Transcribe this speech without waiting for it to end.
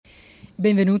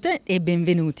Benvenute e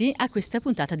benvenuti a questa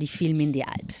puntata di Film in the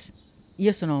Alps.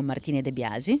 Io sono Martina De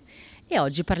Biasi e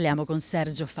oggi parliamo con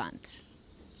Sergio Fant.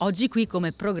 Oggi qui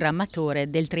come programmatore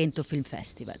del Trento Film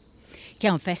Festival, che è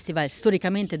un festival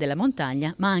storicamente della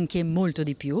montagna, ma anche molto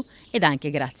di più, ed anche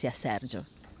grazie a Sergio.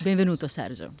 Benvenuto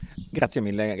Sergio. Grazie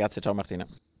mille, grazie, ciao Martina.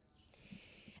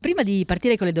 Prima di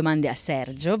partire con le domande a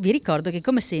Sergio, vi ricordo che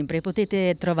come sempre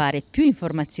potete trovare più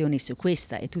informazioni su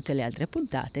questa e tutte le altre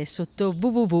puntate sotto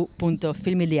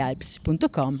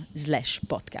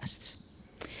www.filmedialps.com/podcasts.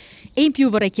 E in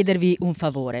più vorrei chiedervi un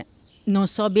favore. Non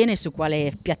so bene su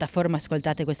quale piattaforma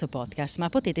ascoltate questo podcast, ma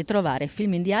potete trovare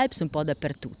Film in the Alps un po'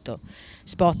 dappertutto.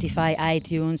 Spotify,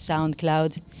 iTunes,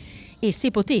 SoundCloud. E se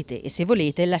potete e se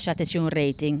volete lasciateci un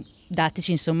rating.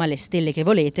 Dateci insomma le stelle che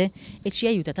volete e ci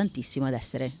aiuta tantissimo ad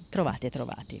essere trovati.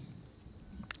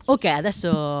 Ok,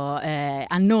 adesso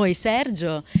a noi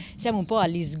Sergio siamo un po'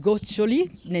 agli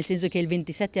sgoccioli, nel senso che il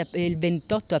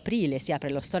 28 aprile si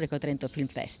apre lo storico Trento Film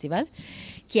Festival,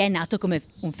 che è nato come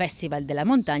un festival della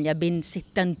montagna ben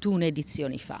 71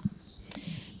 edizioni fa.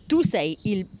 Tu sei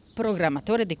il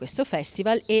programmatore di questo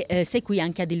festival e sei qui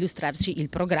anche ad illustrarci il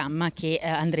programma che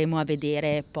andremo a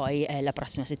vedere poi la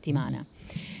prossima settimana.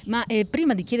 Ma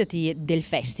prima di chiederti del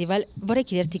festival vorrei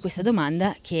chiederti questa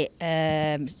domanda che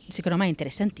secondo me è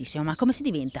interessantissima, ma come si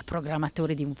diventa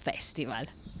programmatore di un festival?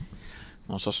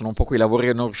 Non so, sono un po' quei lavori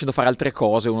che non riuscendo a fare altre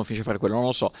cose, uno finisce a fare quello, non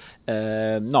lo so.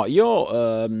 No, io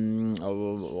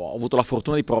ho avuto la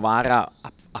fortuna di provare a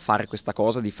fare questa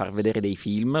cosa, di far vedere dei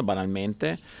film,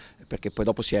 banalmente, perché poi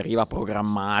dopo si arriva a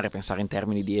programmare, a pensare in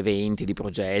termini di eventi, di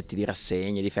progetti, di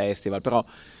rassegne, di festival, però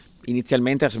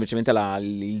inizialmente era semplicemente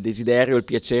il desiderio, il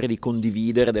piacere di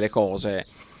condividere delle cose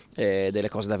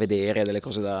da vedere, delle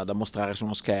cose da mostrare su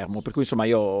uno schermo. Per cui insomma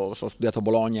io sono studiato a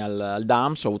Bologna al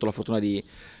DAMS, ho avuto la fortuna di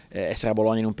essere a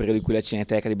Bologna in un periodo in cui la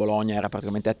Cineteca di Bologna era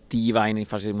praticamente attiva in una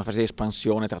fase di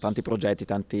espansione tra tanti progetti,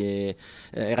 tante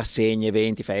rassegne,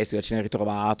 eventi, festival, Cine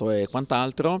Ritrovato e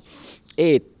quant'altro,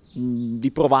 e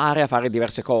di provare a fare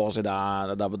diverse cose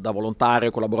da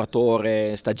volontario,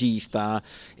 collaboratore, stagista,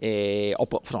 e ho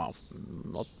fatto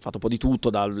un po' di tutto,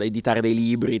 dall'editare dei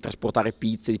libri, trasportare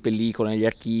pizze di pellicole negli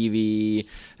archivi,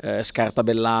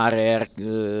 scartabellare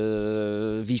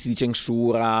visti di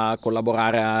censura,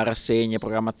 collaborare a rassegne,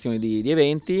 programmazioni di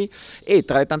eventi, e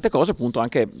tra le tante cose appunto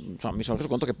anche insomma, mi sono reso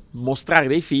conto che mostrare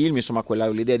dei film, insomma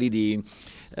l'idea di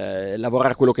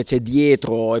lavorare quello che c'è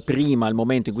dietro e prima, il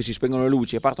momento in cui si spengono le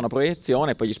luci e parte una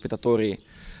proiezione, e poi gli spettatori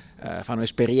fanno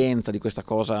esperienza di questa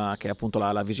cosa che è appunto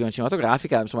la visione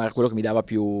cinematografica, insomma era quello che mi dava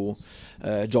più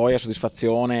gioia,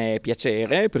 soddisfazione e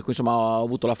piacere, per cui insomma ho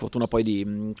avuto la fortuna poi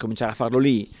di cominciare a farlo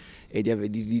lì e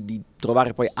di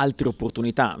trovare poi altre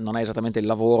opportunità. Non è esattamente il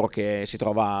lavoro che si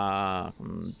trova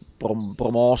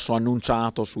promosso,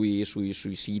 annunciato sui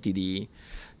siti di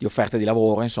offerte di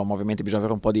lavoro, insomma ovviamente bisogna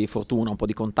avere un po' di fortuna, un po'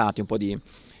 di contatti, un po' di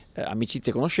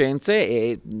amicizie e conoscenze,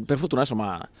 e per fortuna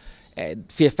insomma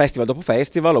festival dopo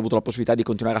festival ho avuto la possibilità di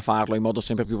continuare a farlo in modo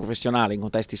sempre più professionale, in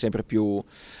contesti sempre più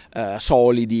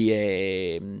solidi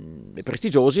e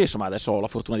prestigiosi. Insomma adesso ho la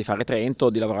fortuna di fare Trento,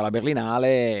 di lavorare alla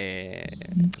Berlinale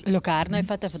Locarno hai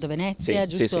fatto Venezia,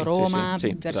 sì, giusto? sì, Roma,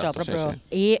 sì, perciò esatto, proprio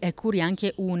sì. E curi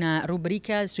anche una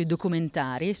rubrica sui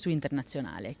documentari su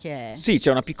Internazionale che è... Sì,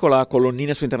 c'è una piccola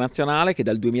colonnina su Internazionale che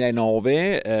dal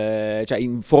 2009, cioè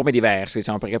in forme diverse,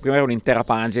 diciamo, perché prima era un'intera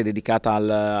pagina dedicata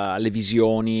alle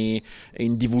visioni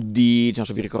in DVD, non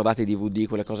so, vi ricordate i DVD,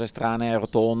 quelle cose strane,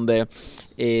 rotonde,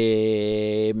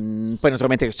 e poi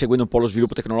naturalmente seguendo un po' lo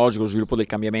sviluppo tecnologico, lo sviluppo del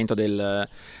cambiamento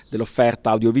dell'offerta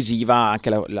audiovisiva,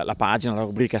 anche la pagina, la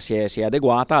rubrica si è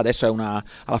adeguata, adesso ha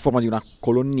la forma di una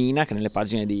colonnina che nelle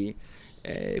pagine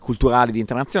culturali di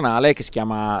Internazionale, che si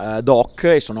chiama Doc,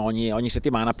 e sono ogni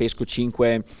settimana pesco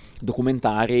 5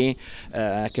 documentari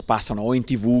che passano o in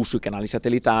TV, sui canali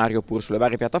satellitari oppure sulle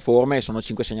varie piattaforme, e sono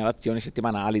 5 segnalazioni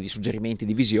settimanali di suggerimenti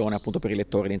di visione appunto per i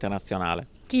lettori di Internazionale.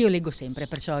 Che io leggo sempre,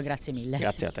 perciò grazie mille.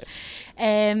 Grazie a te.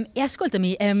 E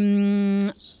ascoltami,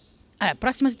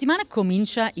 prossima settimana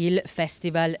comincia il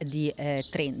Festival di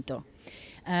Trento.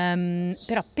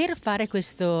 Però per fare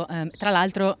questo, tra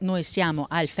l'altro noi siamo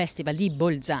al Festival di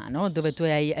Bolzano, dove tu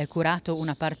hai curato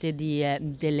una parte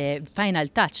delle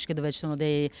Final Touch, dove ci sono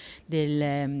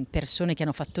delle persone che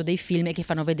hanno fatto dei film e che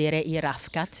fanno vedere i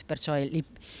rough cut, perciò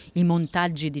i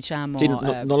montaggi, diciamo. Sì,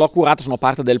 non l'ho curato, sono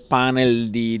parte del panel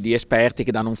di esperti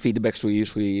che danno un feedback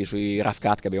sui rough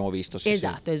cut che abbiamo visto. Sì,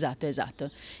 esatto.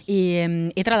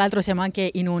 E tra l'altro siamo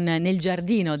anche nel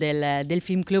giardino del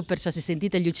film club, perciò se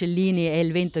sentite gli uccellini e il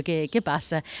vento che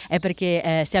passa è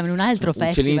perché siamo in un altro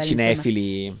festival. Uccellini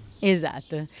cinefili.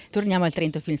 Esatto. Torniamo al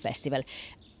Trento Film Festival.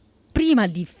 prima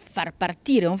di far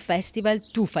partire un festival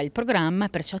tu fai il programma,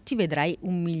 perciò ti vedrai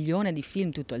 1 milione di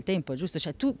film tutto il tempo, giusto?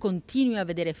 Cioè tu continui a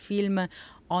vedere film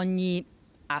ogni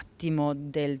attimo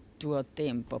del tuo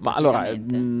tempo, Ma allora,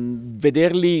 praticamente.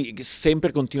 vederli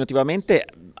sempre continuativamente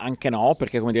anche no,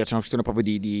 perché come dire c'è una questione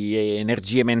proprio di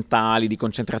energie mentali, di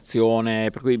concentrazione,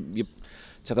 per cui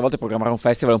certe volte programmare un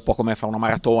festival è un po' come fare una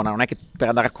maratona, non è che per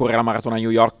andare a correre la maratona a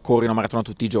New York corri una maratona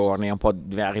tutti i giorni, è un po'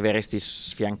 arriveresti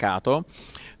sfiancato.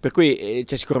 Per cui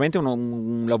c'è sicuramente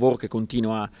un lavoro che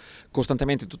continua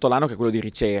costantemente tutto l'anno, che è quello di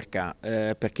ricerca,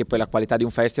 perché poi la qualità di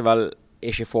un festival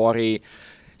esce fuori,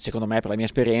 secondo me, per la mia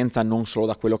esperienza, non solo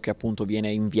da quello che appunto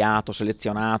viene inviato,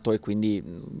 selezionato, e quindi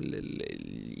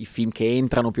i film che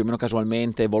entrano più o meno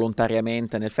casualmente,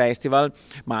 volontariamente nel festival,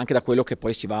 ma anche da quello che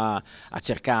poi si va a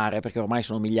cercare, perché ormai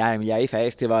sono migliaia e migliaia di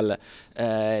festival,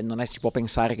 non si può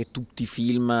pensare che tutti i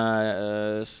film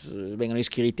vengano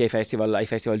iscritti ai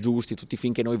festival giusti, tutti i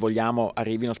film che noi vogliamo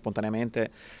arrivino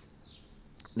spontaneamente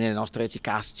nelle nostre ci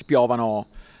piovano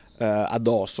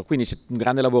addosso, quindi c'è un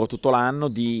grande lavoro tutto l'anno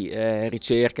di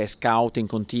ricerca e scouting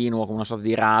continuo, con una sorta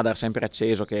di radar sempre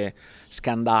acceso che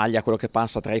scandaglia quello che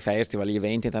passa tra i festival, gli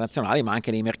eventi internazionali, ma anche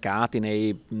nei mercati,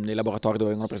 nei laboratori dove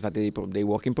vengono presentati dei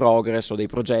work in progress o dei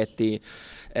progetti,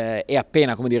 e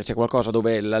appena, come dire, c'è qualcosa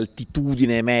dove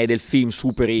l'altitudine media del film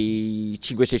superi i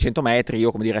 500-600 metri,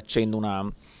 io, come dire, accendo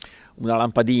una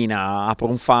lampadina, apro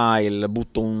un file,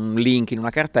 butto un link in una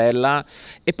cartella,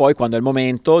 e poi, quando è il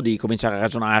momento di cominciare a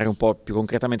ragionare un po' più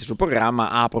concretamente sul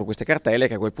programma, apro queste cartelle,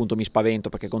 che a quel punto mi spavento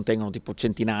perché contengono tipo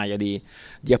centinaia di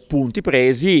appunti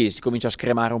presi, si comincia a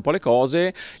scremare un po' le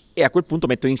cose, e a quel punto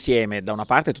metto insieme da una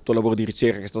parte tutto il lavoro di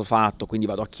ricerca che è stato fatto, quindi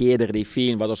vado a chiedere dei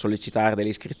film, vado a sollecitare delle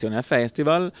iscrizioni al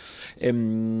festival,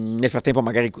 nel frattempo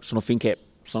magari sono film che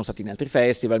sono stati in altri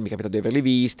festival, mi è capitato di averli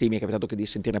visti, mi è capitato di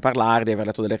sentirne parlare, di aver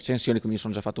letto delle recensioni, quindi mi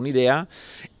sono già fatto un'idea,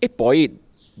 e poi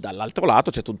dall'altro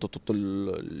lato c'è tutto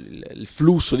il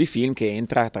flusso di film che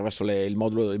entra attraverso il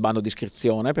modulo, il bando di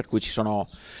iscrizione, per cui ci sono,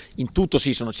 in tutto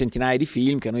sì, sono centinaia di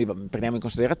film che noi prendiamo in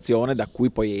considerazione, da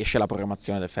cui poi esce la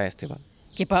programmazione del festival.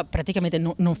 Che poi praticamente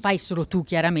non fai solo tu,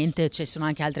 chiaramente ci sono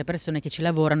anche altre persone che ci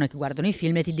lavorano e che guardano i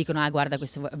film e ti dicono: ah, guarda,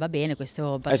 questo va bene,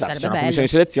 questo Esatto, sarebbe c'è una bello. commissione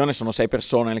di selezione, sono 6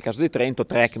 persone nel caso di Trento,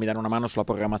 3 che mi danno una mano sulla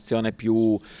programmazione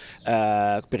più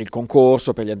per il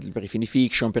concorso, per i film di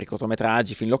fiction, per i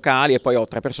cortometraggi, film locali, e poi ho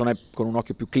 3 persone con un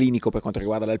occhio più clinico per quanto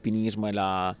riguarda l'alpinismo e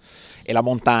la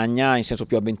montagna, in senso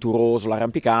più avventuroso,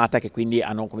 l'arrampicata, che quindi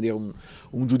hanno, come dire,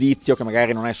 un giudizio che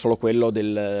magari non è solo quello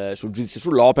sul giudizio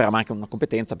sull'opera, ma anche una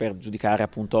competenza per giudicare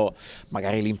appunto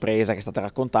magari l'impresa che è stata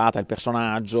raccontata, il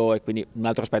personaggio, e quindi un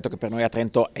altro aspetto che per noi a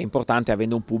Trento è importante,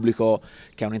 avendo un pubblico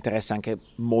che ha un interesse anche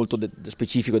molto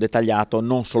specifico e dettagliato,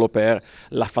 non solo per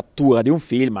la fattura di un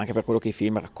film, ma anche per quello che i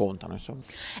film raccontano, insomma.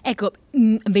 Ecco,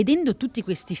 vedendo tutti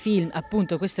questi film,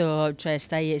 appunto, questo, cioè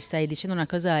stai dicendo una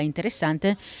cosa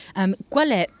interessante, qual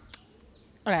è,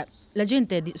 ora, la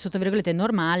gente, sotto virgolette,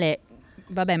 normale,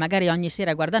 vabbè, magari ogni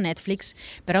sera guarda Netflix,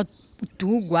 però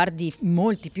tu guardi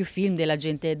molti più film della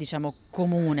gente, diciamo,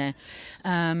 comune.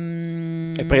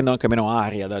 E prendo anche meno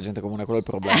aria dalla gente comune, quello è il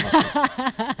problema.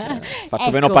 Faccio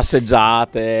Ecco. meno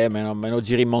passeggiate, meno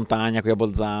giri in montagna qui a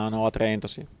Bolzano, a Trento,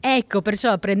 sì. Ecco,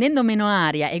 perciò prendendo meno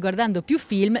aria e guardando più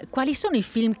film, quali sono i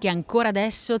film che ancora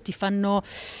adesso ti fanno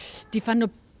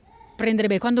prendere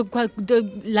bene? Quando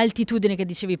l'altitudine che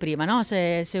dicevi prima, no?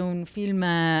 Se un film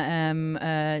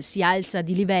si alza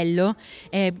di livello,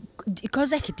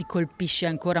 cos'è che ti colpisce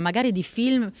ancora? Magari di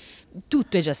film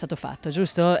tutto è già stato fatto,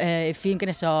 giusto? Film, che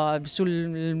ne so,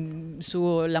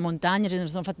 sulla montagna,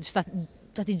 sono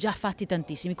stati già fatti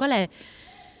tantissimi. Qual è?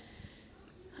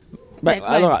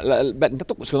 Allora,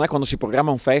 intanto secondo me quando si programma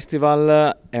un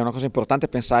festival è una cosa importante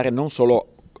pensare non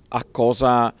solo a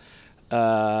cosa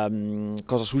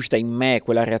suscita in me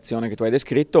quella reazione che tu hai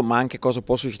descritto, ma anche cosa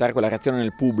può suscitare quella reazione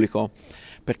nel pubblico,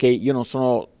 perché io non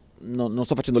sto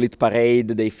facendo l'hit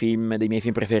parade dei miei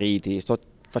film preferiti, sto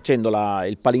facendo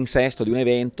il palinsesto di un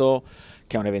evento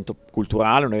che è un evento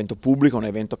culturale, un evento pubblico, un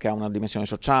evento che ha una dimensione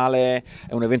sociale,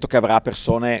 è un evento che avrà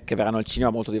persone che verranno al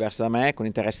cinema molto diverse da me, con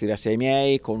interessi diversi dai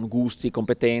miei, con gusti,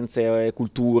 competenze,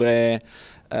 culture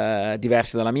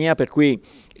diverse dalla mia, per cui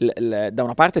da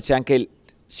una parte c'è anche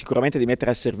sicuramente di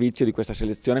mettere al servizio di questa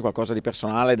selezione qualcosa di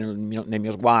personale nel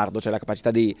mio sguardo, cioè la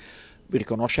capacità di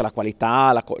riconoscere la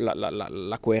qualità,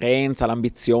 la coerenza,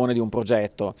 l'ambizione di un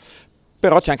progetto,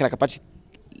 però c'è anche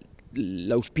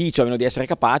l'auspicio almeno di essere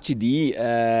capaci di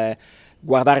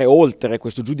guardare oltre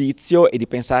questo giudizio e di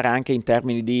pensare anche in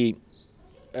termini di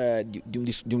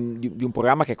di un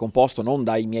programma che è composto non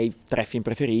dai miei 3 film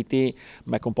preferiti,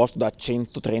 ma è composto da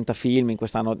 130 film in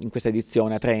questa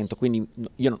edizione a Trento, quindi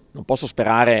io non posso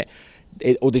sperare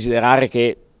o desiderare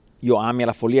che io ami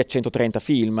alla follia 130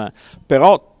 film,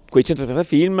 però quei 130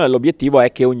 film l'obiettivo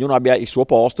è che ognuno abbia il suo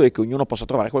posto e che ognuno possa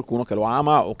trovare qualcuno che lo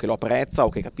ama o che lo apprezza o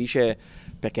che capisce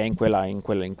perché è in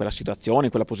quella situazione,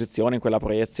 in quella posizione, in quella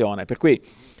proiezione. Per cui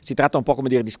si tratta un po' come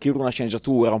dire di scrivere una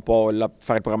sceneggiatura, un po'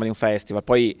 fare il programma di un festival,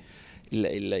 poi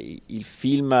il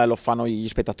film lo fanno gli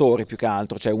spettatori più che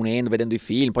altro, cioè vedendo i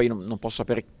film, poi non posso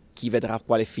sapere chi vedrà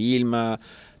quale film,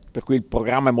 per cui il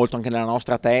programma è molto anche nella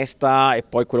nostra testa e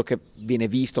poi quello che viene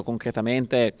visto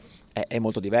concretamente è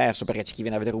molto diverso, perché c'è chi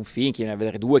viene a vedere un film, chi viene a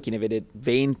vedere 2, chi ne vede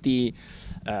 20,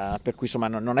 per cui insomma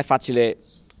non è facile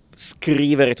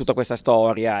scrivere tutta questa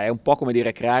storia, è un po' come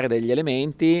dire creare degli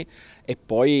elementi e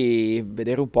poi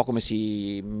vedere un po' come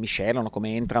si miscelano,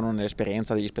 come entrano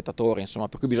nell'esperienza degli spettatori, insomma,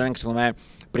 per cui bisogna anche secondo me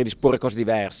predisporre cose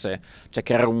diverse, cioè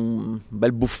creare un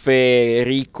bel buffet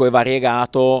ricco e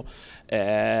variegato,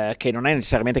 che non è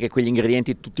necessariamente che quegli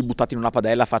ingredienti tutti buttati in una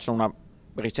padella facciano una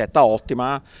ricetta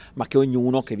ottima, ma che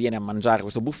ognuno che viene a mangiare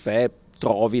questo buffet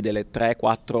trovi delle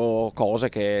 3-4 cose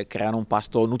che creano un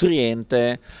pasto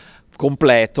nutriente,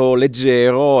 completo,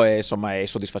 leggero e insomma è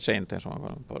soddisfacente, insomma,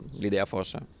 un po' l'idea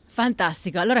forse.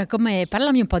 Fantastico, allora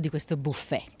parlami un po' di questo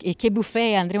buffet e che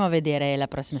buffet andremo a vedere la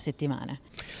prossima settimana?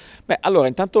 Beh, allora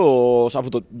intanto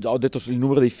appunto, ho detto il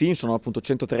numero dei film sono appunto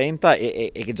 130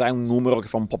 e che già è un numero che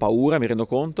fa un po' paura, mi rendo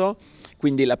conto,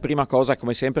 quindi la prima cosa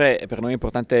come sempre per noi è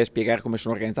importante spiegare come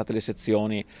sono organizzate le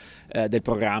sezioni del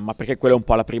programma, perché quella è un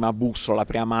po' la prima bussola, la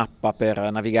prima mappa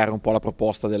per navigare un po' la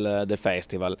proposta del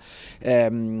festival.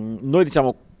 Noi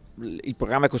diciamo il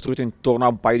programma è costruito intorno a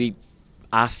un paio di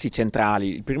assi centrali.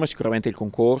 Il primo è sicuramente il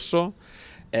concorso,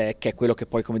 che è quello che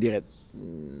poi, come dire,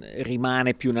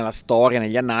 rimane più nella storia,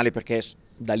 negli annali, perché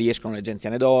da lì escono le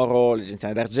genziane d'oro, le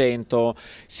genziane d'argento,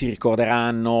 si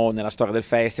ricorderanno nella storia del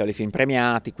festival i film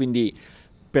premiati, quindi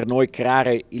per noi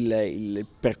creare il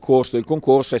percorso del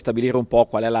concorso è stabilire un po'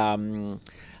 qual è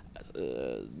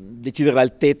decidere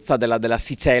l'altezza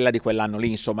dell'asticella di quell'anno lì,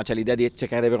 insomma, c'è l'idea di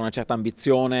cercare di avere una certa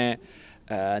ambizione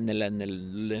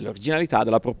nell'originalità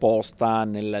della proposta,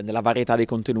 nella varietà dei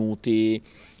contenuti,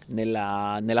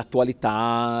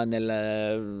 nell'attualità,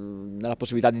 nella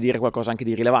possibilità di dire qualcosa anche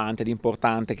di rilevante, di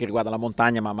importante che riguarda la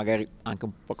montagna, ma magari anche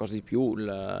un qualcosa di più,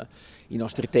 i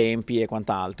nostri tempi e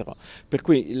quant'altro. Per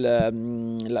cui la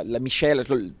miscela,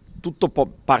 tutto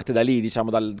parte da lì, diciamo,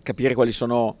 dal capire quali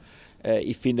sono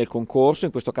i film del concorso.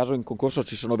 In questo caso in concorso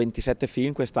ci sono 27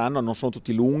 film quest'anno, non sono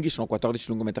tutti lunghi, sono 14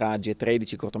 lungometraggi e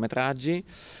 13 cortometraggi,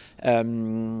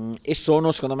 e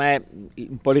sono secondo me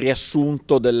un po' il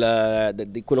riassunto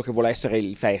di quello che vuole essere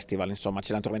il festival. Insomma,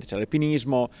 naturalmente c'è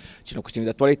l'alpinismo, ci sono questioni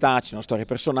di attualità, ci sono storie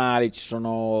personali, ci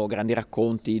sono grandi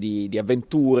racconti di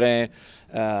avventure,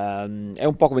 è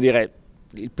un po' come dire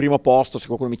il primo posto. Se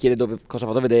qualcuno mi chiede cosa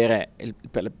vado a vedere, il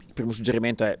primo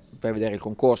suggerimento è per vedere il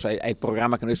concorso, è il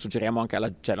programma che noi suggeriamo anche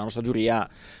cioè la nostra giuria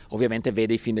ovviamente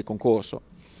vede i film del concorso.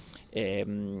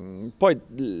 Poi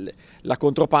la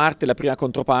prima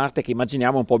controparte che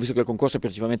immaginiamo un po', visto che il concorso è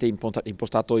principalmente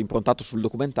improntato sul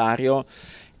documentario,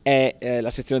 è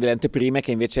la sezione delle anteprime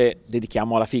che invece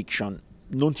dedichiamo alla fiction.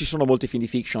 Non ci sono molti film di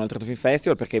fiction al Trento Film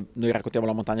Festival perché noi raccontiamo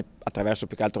la montagna attraverso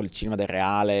più che altro il cinema del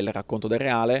reale, il racconto del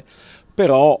reale,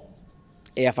 però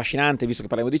è affascinante, visto che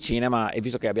parliamo di cinema e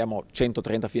visto che abbiamo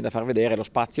 130 film da far vedere, lo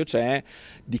spazio c'è,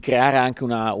 di creare anche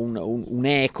un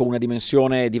eco, una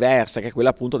dimensione diversa, che è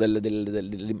quella appunto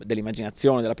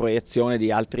dell'immaginazione, della proiezione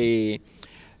di altri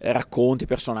racconti,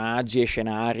 personaggi e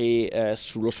scenari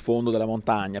sullo sfondo della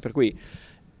montagna. Per cui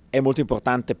è molto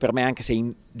importante per me, anche se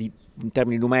in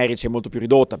termini numerici è molto più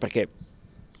ridotta, perché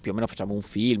più o meno facciamo un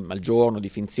film al giorno di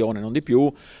finzione, non di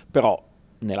più, però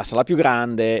nella sala più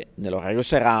grande, nell'orario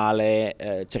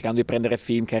serale, cercando di prendere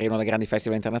film che arrivano dai grandi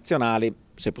festival internazionali,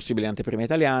 se possibile anteprima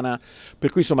italiana,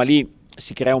 per cui insomma lì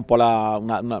si crea un po'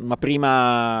 una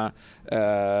prima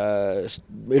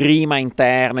rima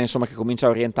interna, insomma, che comincia a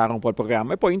orientare un po' il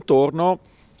programma, e poi intorno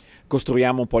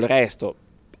costruiamo un po' il resto,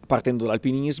 partendo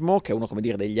dall'alpinismo, che è uno, come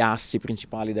dire, degli assi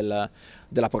principali della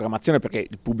programmazione, perché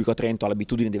il pubblico a Trento ha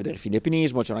l'abitudine di vedere film di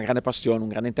alpinismo, c'è una grande passione, un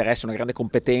grande interesse, una grande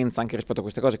competenza anche rispetto a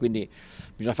queste cose, quindi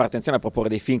bisogna fare attenzione a proporre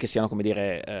dei film che siano, come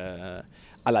dire,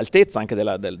 all'altezza anche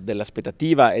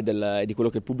dell'aspettativa e di quello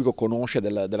che il pubblico conosce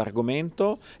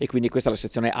dell'argomento, e quindi questa è la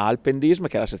sezione Alpendism,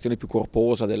 che è la sezione più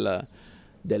corposa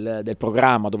del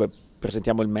programma, dove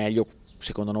presentiamo il meglio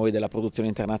secondo noi, della produzione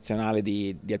internazionale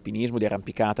di alpinismo, di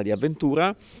arrampicata, di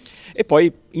avventura, e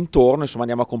poi intorno insomma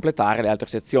andiamo a completare le altre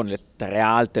sezioni, le terre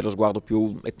alte, lo sguardo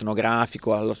più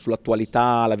etnografico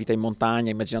sull'attualità, la vita in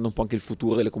montagna, immaginando un po' anche il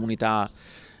futuro delle comunità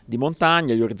di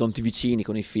montagna, gli orizzonti vicini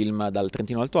con i film dal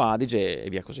Trentino Alto Adige e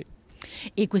via così.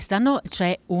 E quest'anno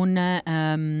c'è ogni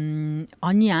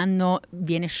anno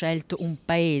viene scelto un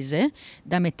paese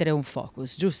da mettere un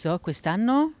focus, giusto?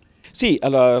 Quest'anno? Sì,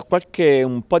 allora,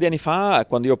 un po' di anni fa,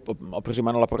 quando io ho preso in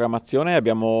mano la programmazione, mi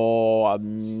è venuta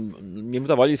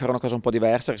voglia di fare una cosa un po'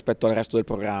 diversa rispetto al resto del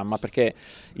programma, perché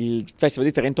il Festival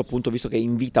di Trento, appunto, visto che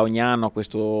invita ogni anno a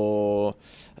questo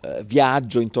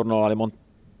viaggio intorno al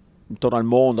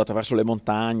mondo, attraverso le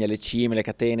montagne, le cime, le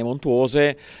catene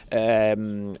montuose, è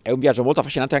un viaggio molto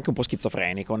affascinante e anche un po'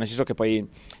 schizofrenico, nel senso che poi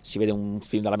si vede un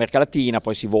film dall'America Latina,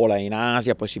 poi si vola in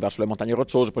Asia, poi si va sulle montagne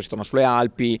rocciose, poi si torna sulle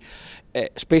Alpi,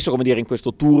 spesso, come dire, in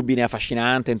questo turbine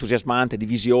affascinante, entusiasmante di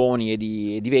visioni e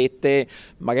di vette,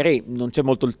 magari non c'è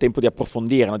molto il tempo di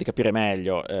approfondire, no, di capire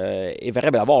meglio, e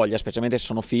verrebbe la voglia, specialmente se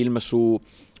sono film su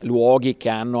luoghi che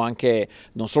hanno anche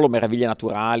non solo meraviglie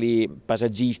naturali,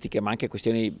 paesaggistiche, ma anche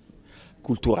questioni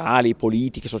culturali,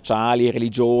 politiche, sociali,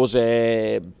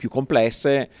 religiose, più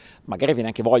complesse, magari viene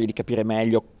anche voglia di capire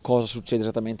meglio cosa succede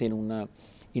esattamente in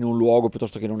un luogo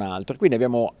piuttosto che in un altro. E quindi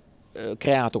abbiamo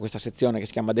creato questa sezione che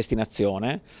si chiama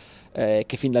Destinazione,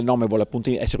 che fin dal nome vuole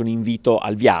appunto essere un invito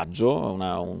al viaggio,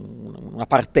 una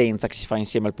partenza che si fa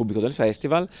insieme al pubblico del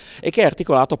festival e che è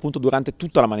articolato appunto durante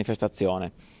tutta la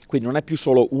manifestazione. Quindi non è più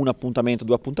solo un appuntamento,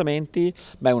 2 appuntamenti,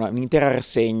 ma è un'intera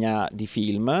rassegna di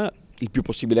film, il più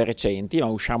possibile recenti, ma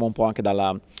usciamo un po' anche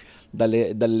dalle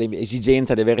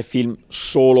esigenze di avere film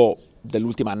solo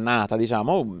dell'ultima annata,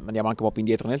 diciamo, andiamo anche un po' più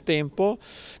indietro nel tempo,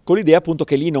 con l'idea appunto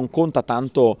che lì non conta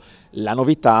tanto la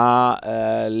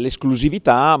novità,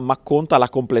 l'esclusività, ma conta la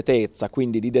completezza,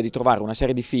 quindi l'idea di trovare una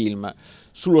serie di film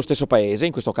sullo stesso paese,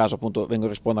 in questo caso appunto vengo a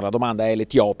rispondere alla domanda, è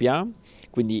l'Etiopia,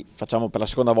 quindi facciamo per la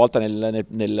seconda volta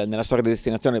nella storia di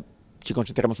destinazione, ci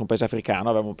concentriamo su un paese africano,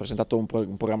 avevamo presentato un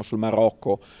programma sul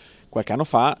Marocco qualche anno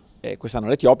fa, quest'anno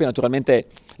l'Etiopia. Naturalmente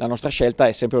la nostra scelta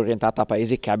è sempre orientata a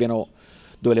paesi che abbiano,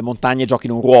 dove le montagne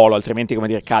giochino un ruolo, altrimenti, come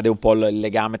dire, cade un po' il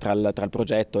legame tra il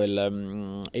progetto e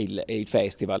il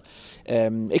festival.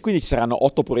 E quindi ci saranno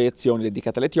 8 proiezioni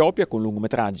dedicate all'Etiopia con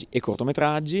lungometraggi e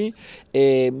cortometraggi,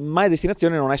 ma la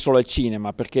destinazione non è solo al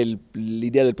cinema, perché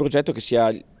l'idea del progetto è che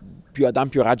sia più ad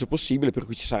ampio raggio possibile, per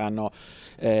cui ci saranno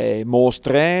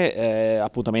mostre,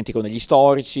 appuntamenti con degli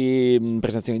storici,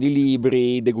 presentazioni di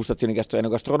libri, degustazioni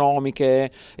enogastronomiche,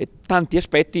 e tanti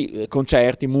aspetti,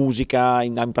 concerti, musica,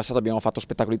 in passato abbiamo fatto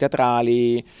spettacoli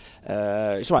teatrali,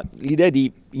 insomma l'idea è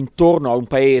di, intorno a un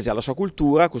paese, alla sua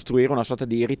cultura, costruire una sorta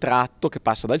di ritratto che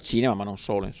passa dal cinema, ma non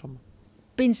solo, insomma.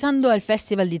 Pensando al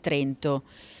Festival di Trento,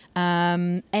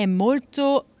 è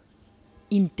molto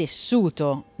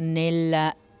intessuto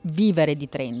nel vivere di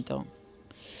Trento.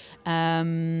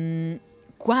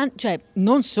 Cioè,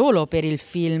 non solo per il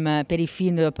film,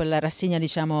 per la rassegna,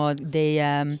 diciamo,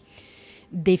 dei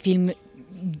film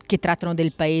che trattano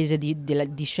del paese di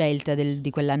scelta di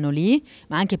quell'anno lì,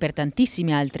 ma anche per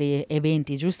tantissimi altri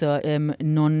eventi, giusto?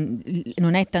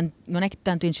 Non è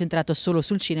tanto incentrato solo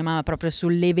sul cinema, ma proprio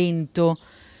sull'evento,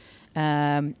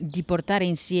 di portare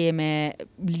insieme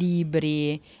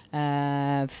libri,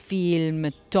 film,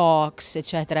 talks,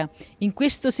 eccetera. In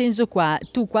questo senso qua,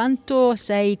 tu quanto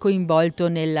sei coinvolto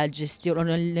nella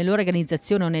gestione,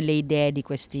 nell'organizzazione o nelle idee di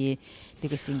questi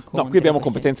incontri? No, qui abbiamo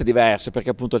competenze diverse, perché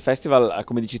appunto il festival,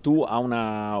 come dici tu, ha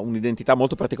un'identità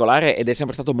molto particolare ed è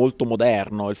sempre stato molto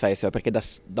moderno il festival, perché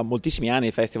da moltissimi anni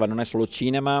il festival non è solo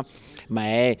cinema, ma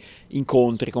è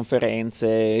incontri,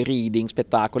 conferenze, reading,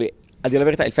 spettacoli. A dire la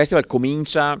verità, il festival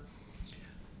comincia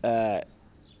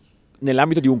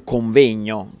nell'ambito di un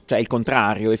convegno, cioè il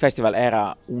contrario, il festival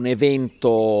era un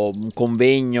evento, un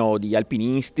convegno di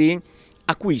alpinisti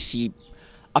a cui si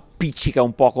appiccica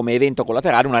un po' come evento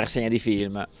collaterale una rassegna di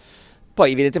film.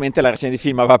 Poi evidentemente la rassegna di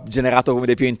film aveva generato come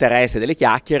dei più interesse, delle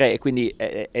chiacchiere, e quindi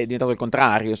è diventato il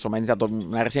contrario, insomma è diventato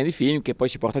una rassegna di film che poi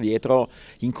si porta dietro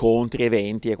incontri,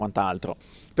 eventi e quant'altro.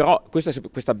 Però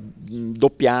questa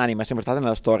doppia anima è sempre stata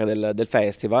nella storia del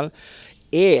festival,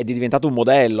 e è diventato un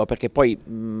modello, perché poi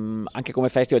anche come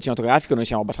festival cinematografico noi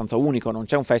siamo abbastanza unico, non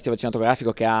c'è un festival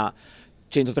cinematografico che ha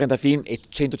 130 film e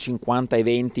 150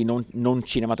 eventi non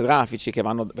cinematografici, che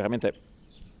vanno veramente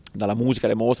dalla musica,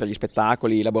 alle mostre, agli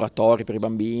spettacoli, i laboratori per i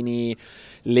bambini,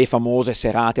 le famose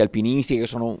serate alpinistiche, che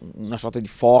sono una sorta di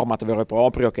format vero e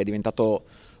proprio, che è diventato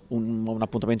un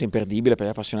appuntamento imperdibile per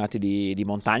gli appassionati di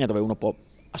montagna, dove uno può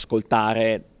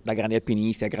ascoltare da grandi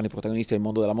alpinisti, da grandi protagonisti del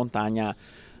mondo della montagna,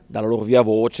 dalla loro via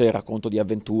voce, il racconto di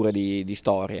avventure, di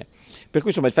storie. Per cui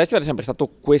insomma il festival è sempre stato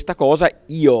questa cosa.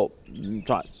 Io,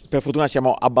 cioè, per fortuna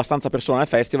siamo abbastanza persone al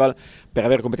festival per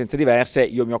avere competenze diverse.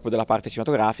 Io mi occupo della parte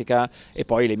cinematografica e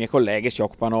poi le mie colleghe si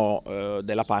occupano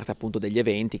della parte appunto degli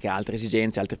eventi, che ha altre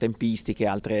esigenze, altre tempistiche,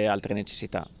 altre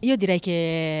necessità. Io direi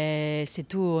che se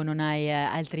tu non hai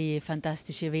altri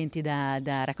fantastici eventi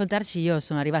da raccontarci, io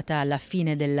sono arrivata alla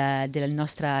fine della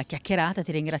nostra chiacchierata,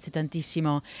 ti ringrazio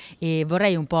tantissimo e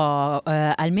vorrei un po'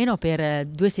 almeno per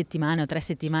 2 settimane o 3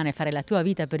 settimane fare la tua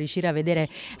vita per riuscire a vedere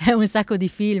un sacco di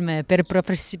film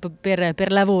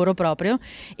per lavoro proprio.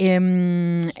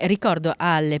 Ricordo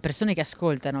alle persone che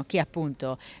ascoltano che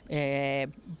appunto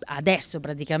adesso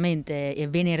praticamente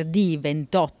venerdì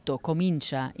 28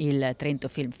 comincia il Trento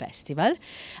Film Festival.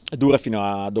 Dura fino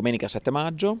a domenica 7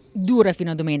 maggio.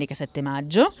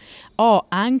 Ho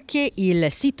anche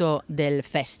il sito del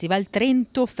festival,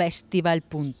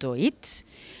 trentofestival.it.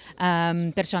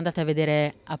 Perciò andate a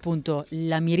vedere appunto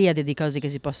la miriade di cose che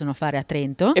si possono fare a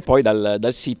Trento. E poi dal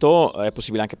sito è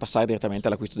possibile anche passare direttamente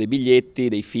all'acquisto dei biglietti,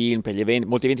 dei film, per gli eventi.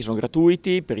 Molti eventi sono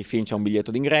gratuiti, per i film c'è un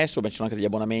biglietto d'ingresso, ma ci sono anche degli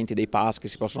abbonamenti, dei pass che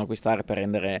si possono acquistare per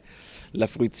rendere la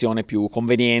fruizione più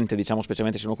conveniente, diciamo,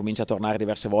 specialmente se uno comincia a tornare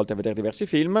diverse volte a vedere diversi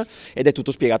film, ed è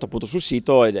tutto spiegato appunto sul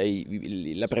sito,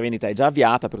 la prevendita è già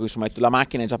avviata, per cui insomma la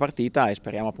macchina è già partita e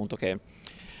speriamo appunto che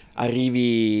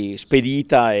arrivi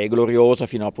spedita e gloriosa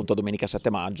fino appunto a domenica 7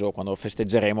 maggio, quando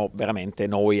festeggeremo veramente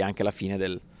noi anche la fine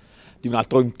di un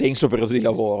altro intenso periodo di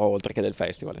lavoro, oltre che del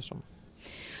festival, insomma.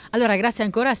 Allora, grazie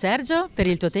ancora Sergio per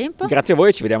il tuo tempo. Grazie a voi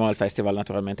e ci vediamo al festival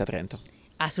naturalmente a Trento.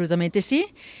 Assolutamente sì.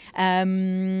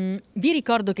 Vi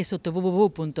ricordo che sotto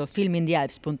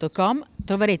www.filminthealps.com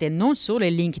troverete non solo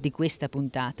il link di questa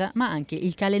puntata, ma anche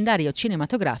il calendario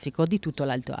cinematografico di tutto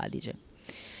l'Alto Adige.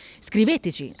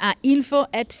 Scriveteci a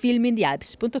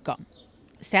info@filminthealps.com.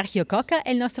 Sergio Coca è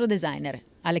il nostro designer,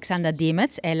 Alexandra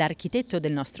Dimetz è l'architetto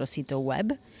del nostro sito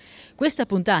web. Questa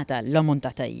puntata l'ho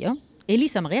montata io e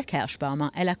Lisa Maria Kerschbaumer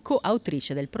è la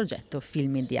coautrice del progetto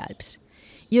Film in the Alps.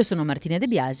 Io sono Martina De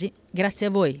Biasi, grazie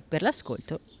a voi per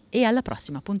l'ascolto e alla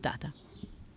prossima puntata.